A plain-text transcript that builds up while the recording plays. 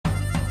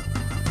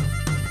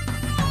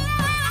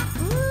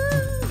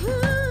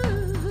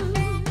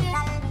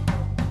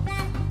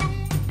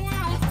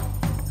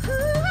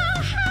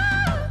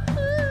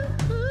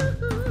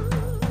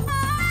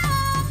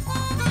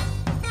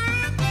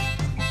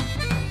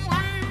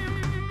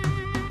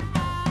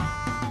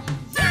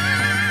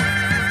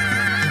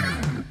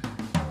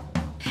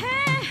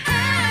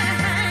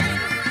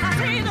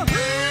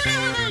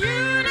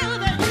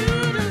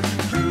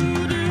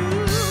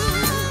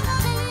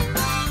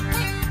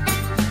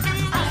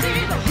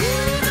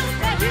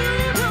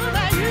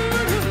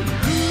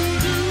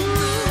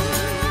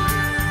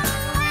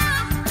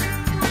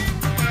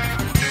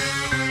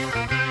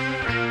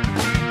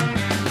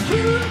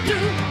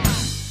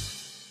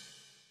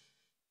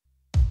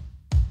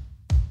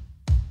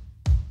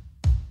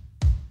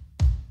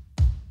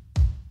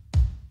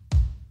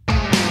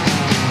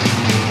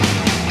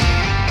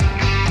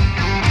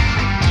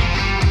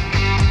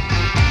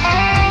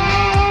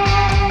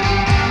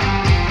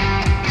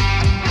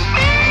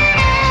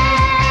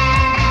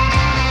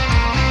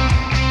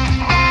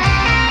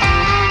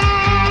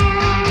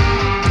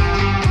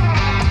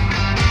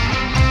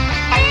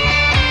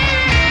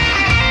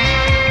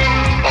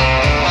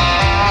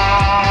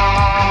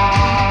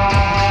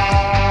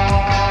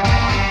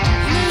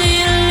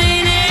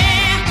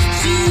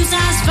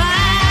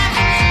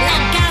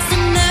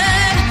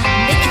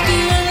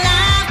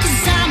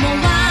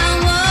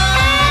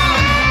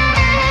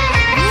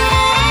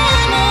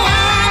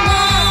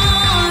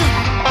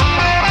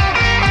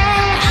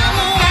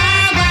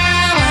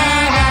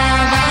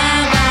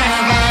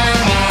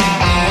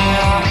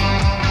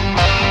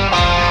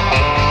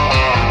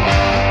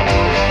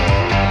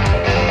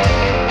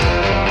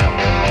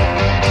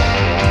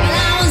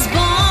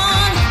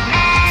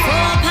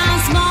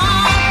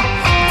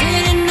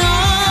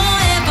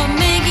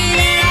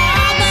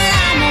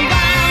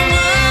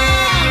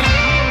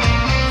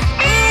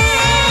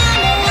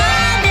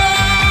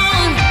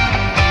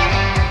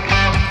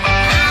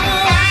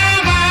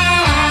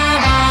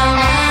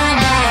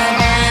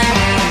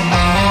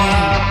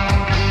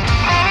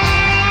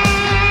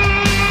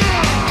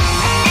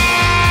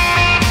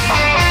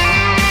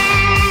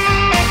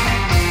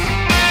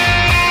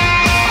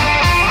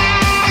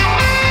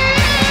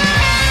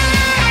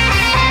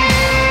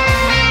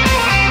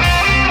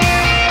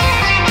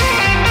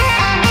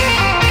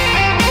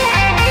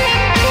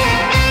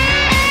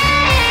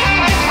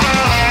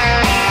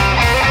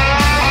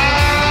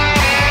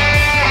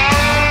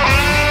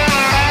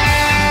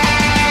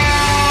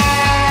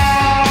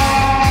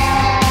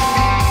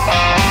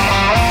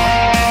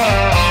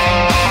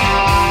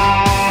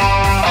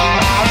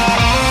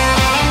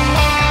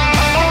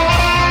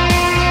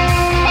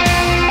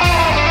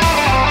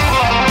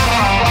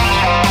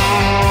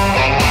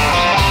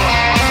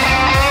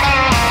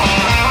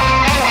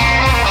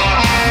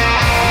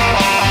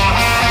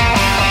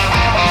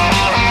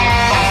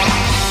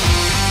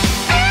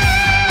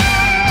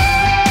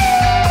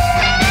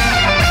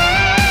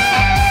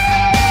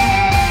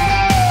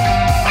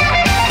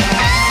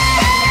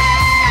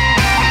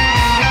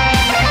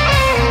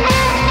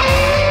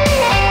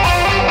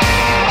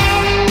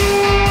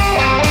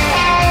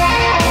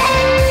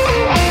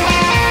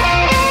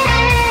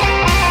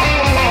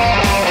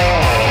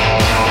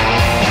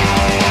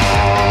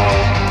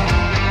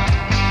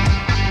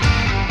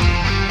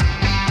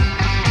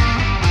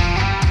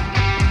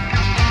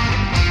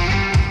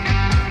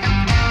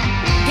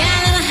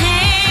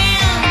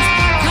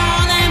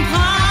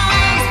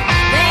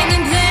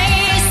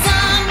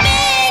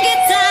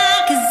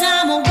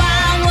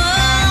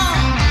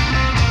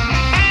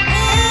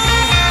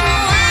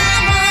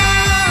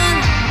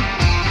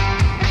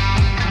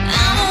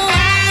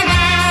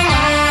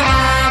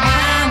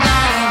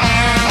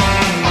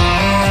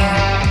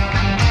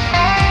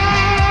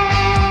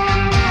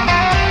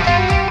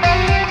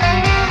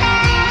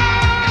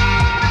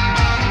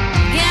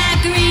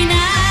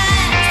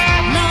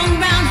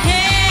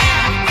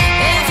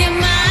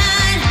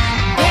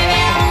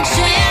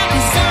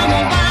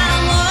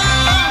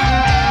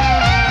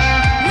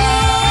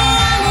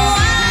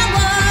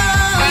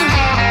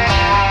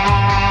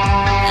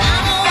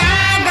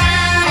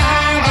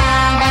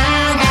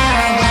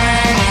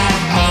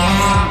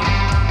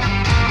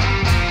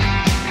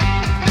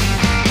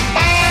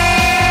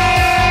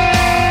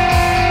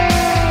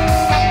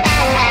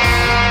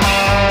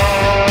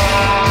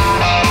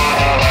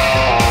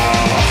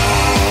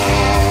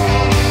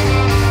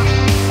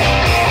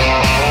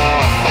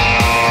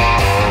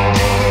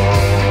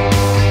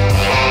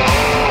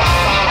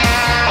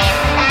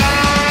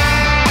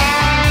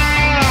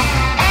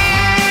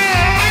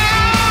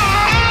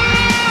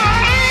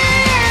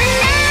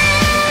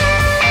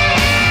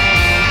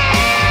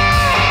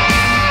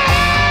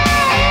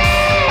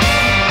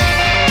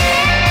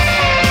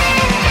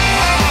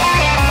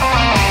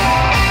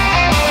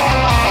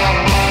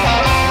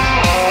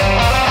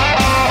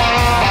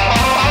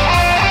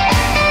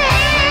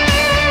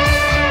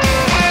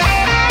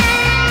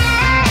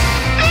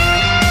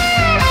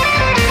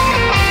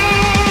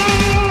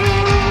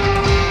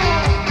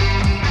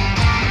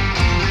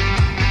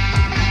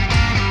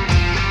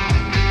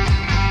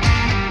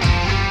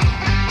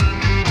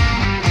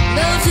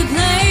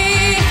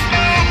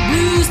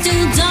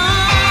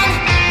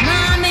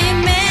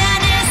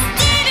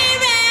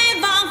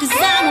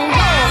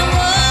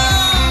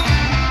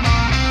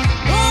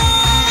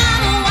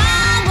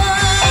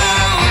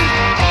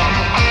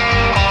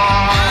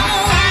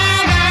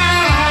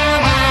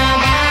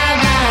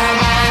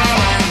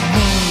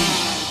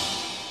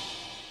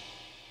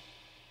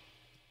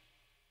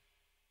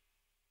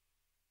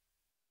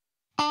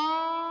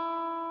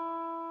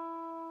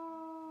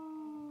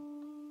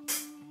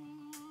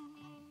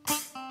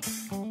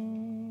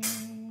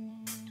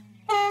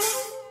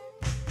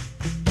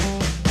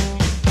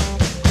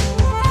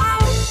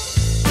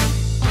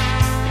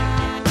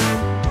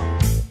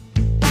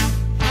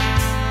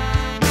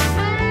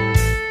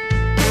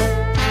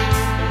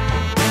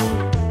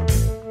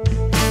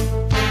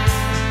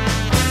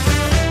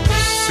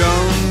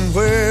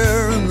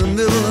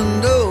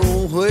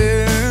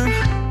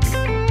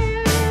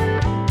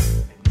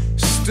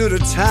A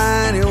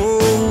tiny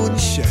old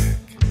shack.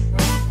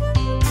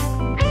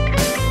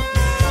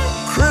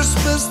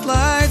 Christmas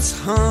lights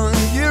hung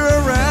year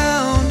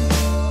around.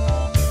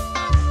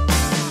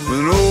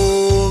 An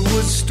old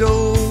wood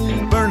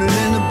stove burning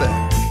in the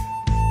back,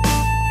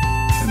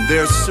 and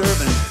they're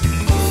serving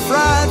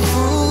fried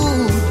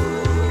food,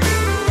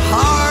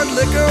 hard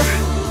liquor,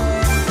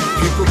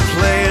 people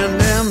playing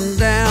them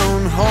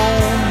down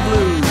home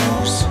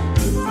blues.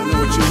 I know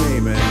what you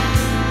mean, man.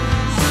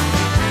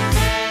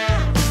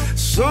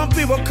 Some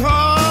people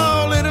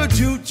call it a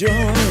juke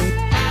joint.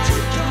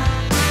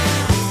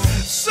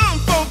 Some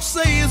folks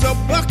say it's a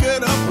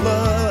bucket of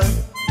blood.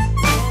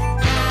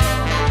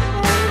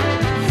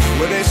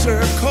 Where they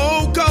serve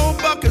cold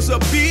buckets of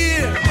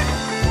beer,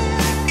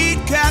 eat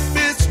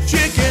catfish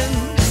chicken,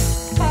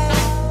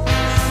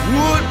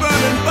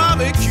 wood-burning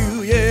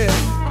barbecue, yeah.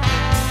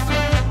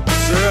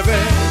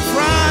 Serving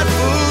fried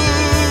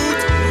food,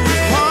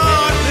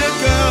 hard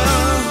liquor,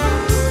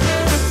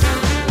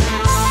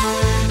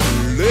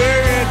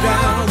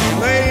 down,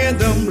 playing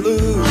them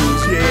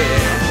blues,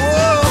 yeah.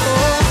 Whoa.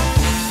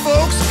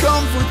 Folks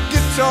come for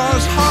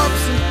guitars,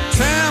 harps, and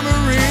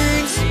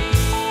tamarines.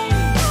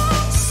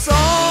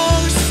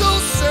 Songs so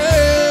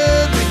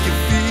sad make you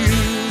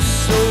feel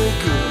so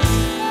good.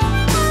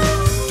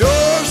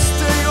 Doors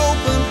stay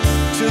open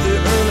to the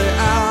early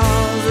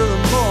hours of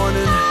the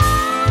morning.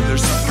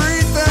 There's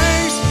three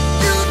things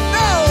you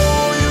know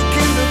you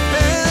can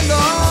depend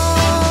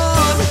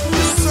on.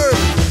 You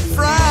serve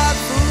fried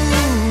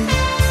food,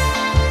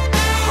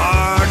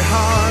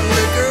 hard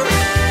liquor,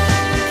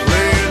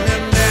 playing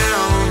them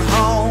down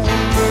home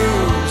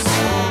blues.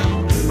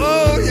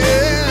 Oh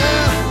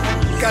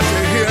yeah, got to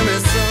hear me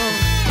some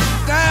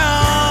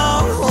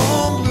down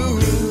home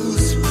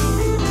blues.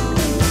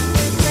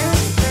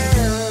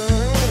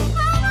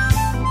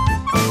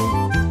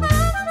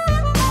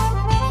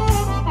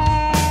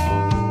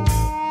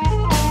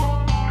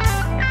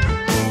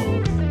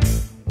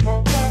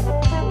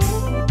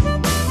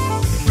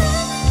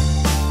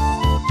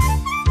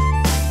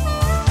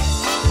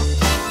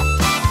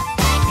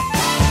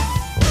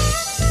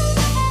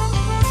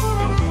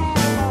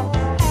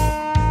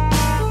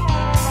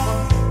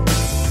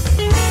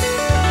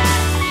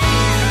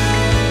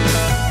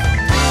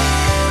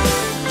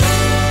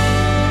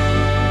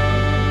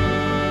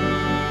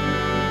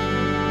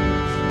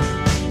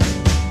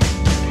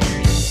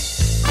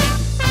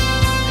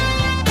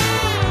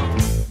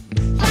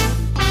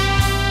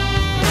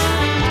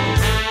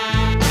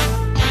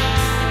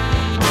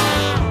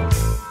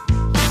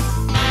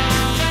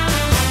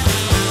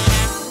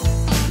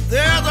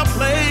 There's a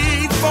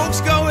place folks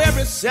go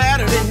every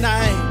Saturday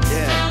night,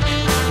 yeah.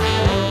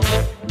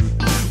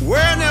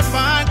 Wearing their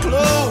fine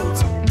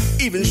clothes,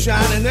 even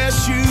shining their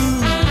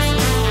shoes.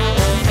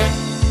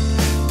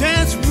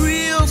 Dance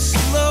real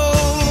slow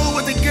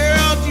with the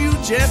girl you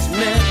just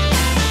met.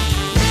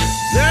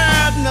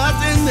 There's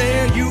nothing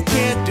there you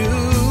can't do.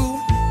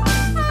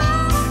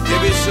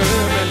 They'll be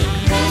serving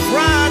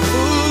fried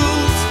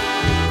foods,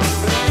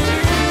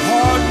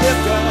 hard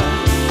liquor,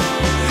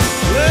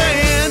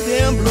 playing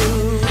them blues.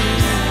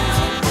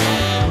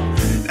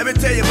 Let me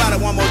tell you about it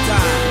one more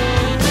time.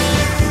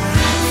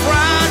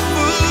 Fried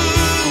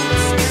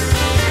foods,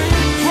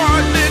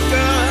 hard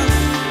liquor,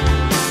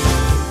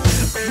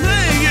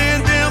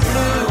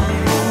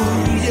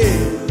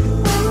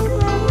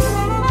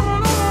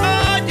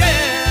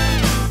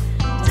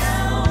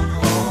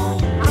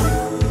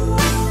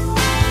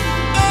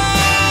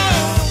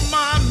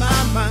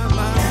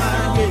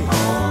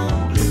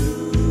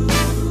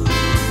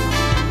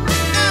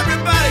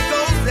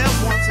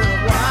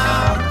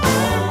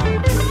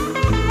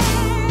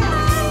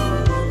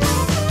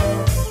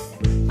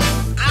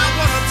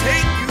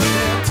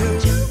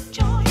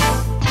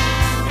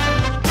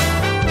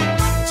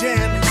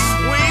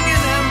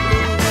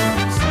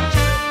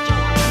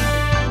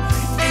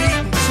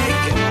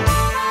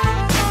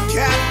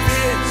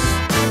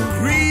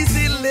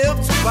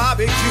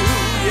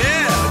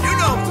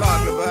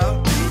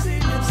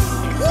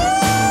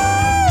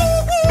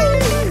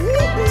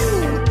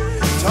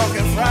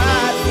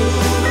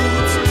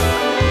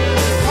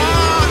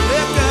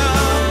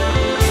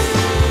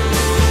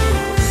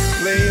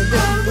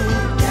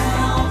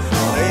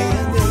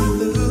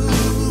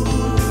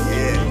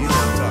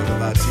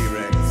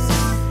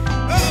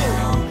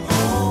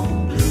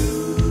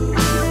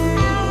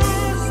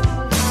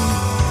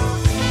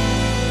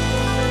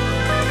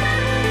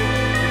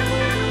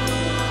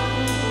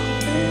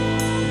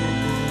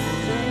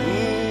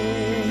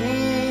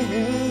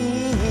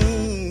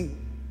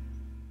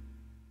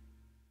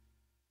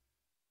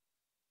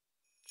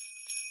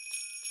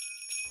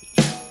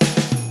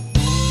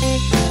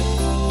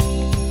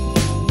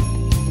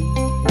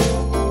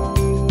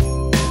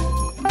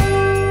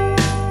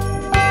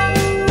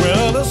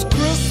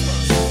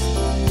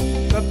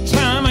 the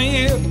time of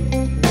year.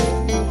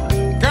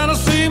 Gotta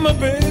see my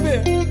baby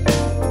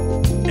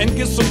and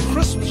get some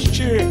Christmas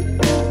cheer.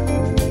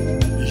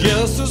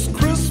 Yes, it's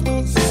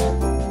Christmas.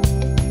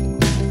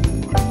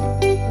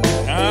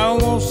 I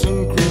want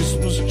some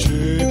Christmas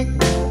cheer.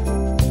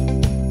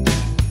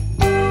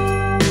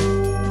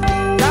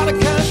 Gotta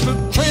catch the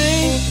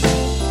train,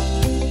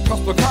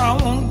 'cause the car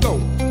won't go.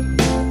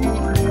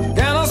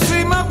 Gotta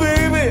see my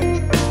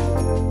baby,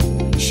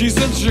 she's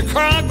in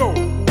Chicago.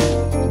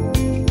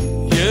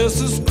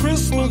 Yes, it's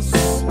Christmas.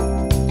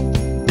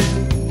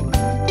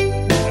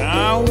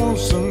 I want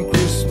some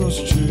Christmas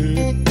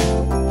cheer.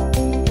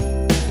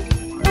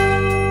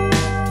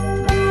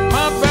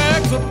 My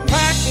bags are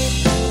packed,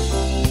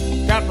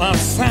 got my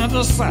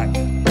Santa sack.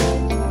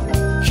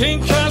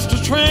 Can't catch the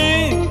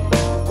train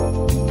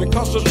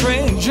because the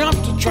train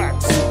jumped the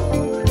tracks.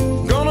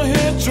 Gonna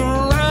hitch a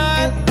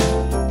ride.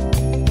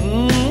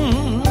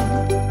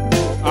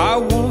 I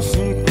want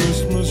some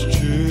Christmas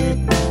cheer.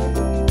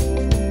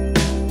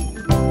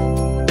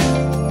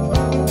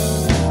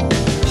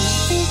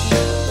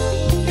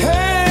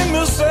 Hey,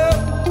 mister,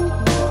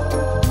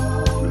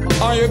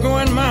 are you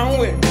going my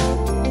way?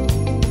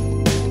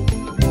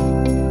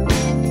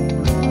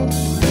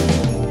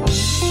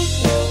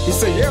 He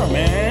said, yeah,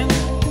 man.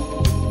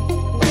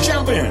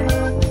 Jump in.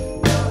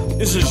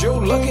 This is your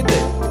lucky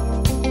day.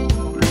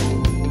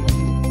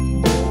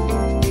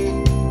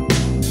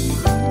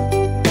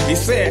 He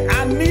said,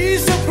 I need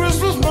some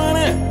Christmas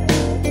money.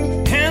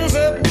 Hands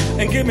up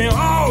and give me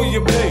all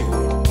you pay.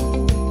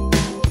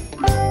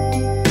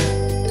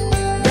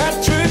 Got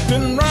tricked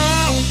and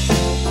round,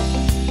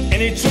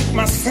 and he took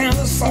my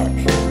Santa sock.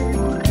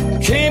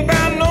 Can't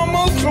buy no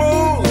more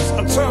clothes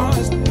or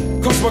toys,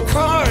 'cause my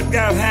card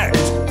got hacked.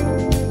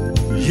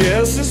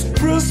 Yes, it's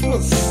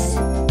Christmas.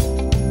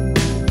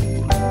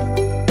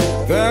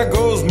 There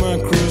goes my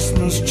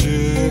Christmas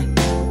cheer.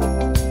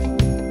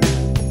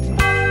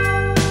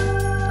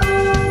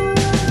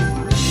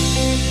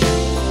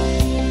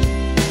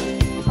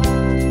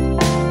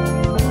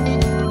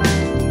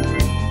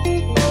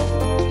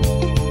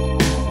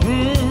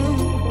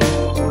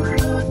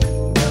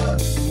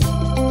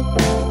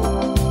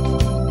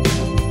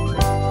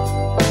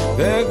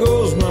 There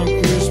goes my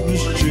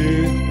Christmas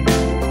cheer.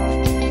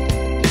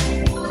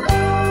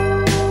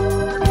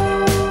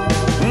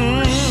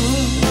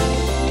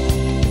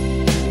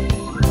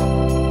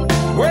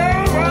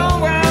 Well, well,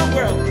 well,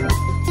 well.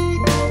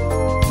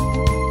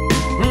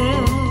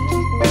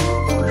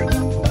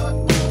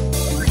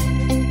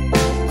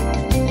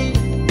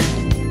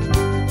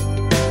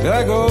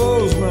 There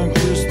goes my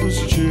Christmas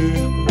cheer.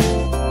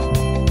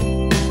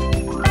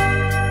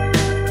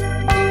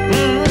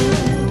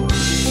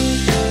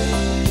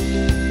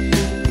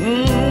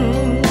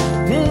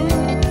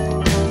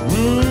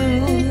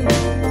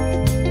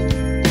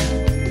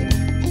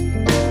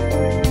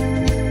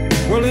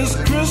 Well, it's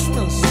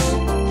Christmas.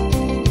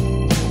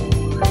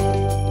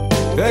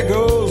 There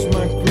goes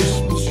my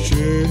Christmas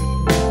cheer.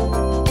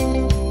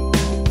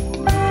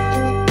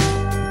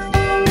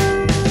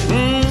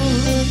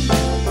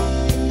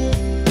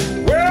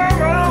 Well,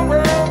 well,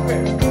 well,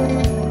 well.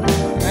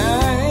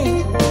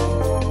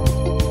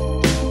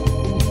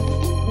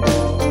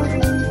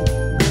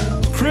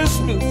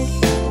 Christmas.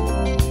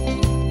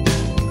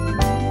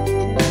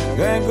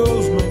 There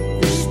goes my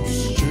Christmas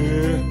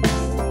cheer.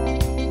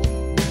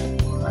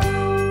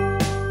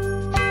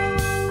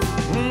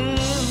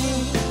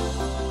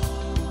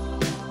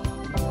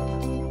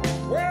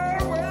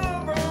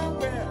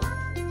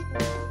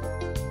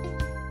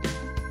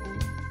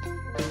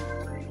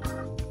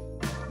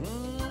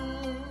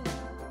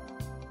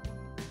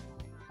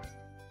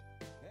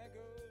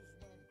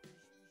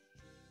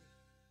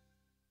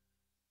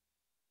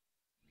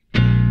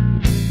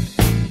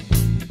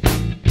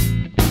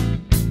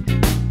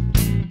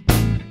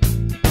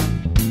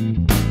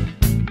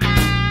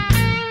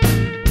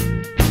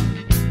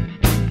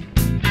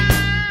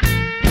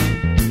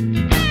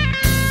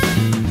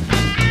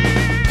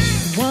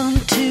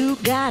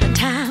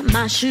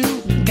 My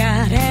shoe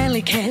got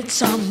alley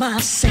cats on my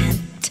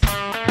scent.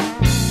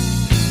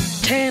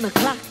 10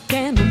 o'clock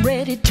and I'm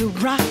ready to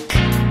rock.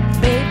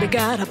 Baby,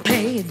 gotta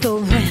pay the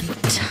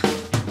rent.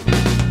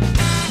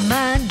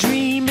 My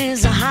dream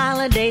is a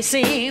holiday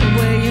scene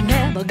where you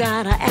never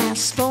gotta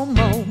ask for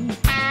more.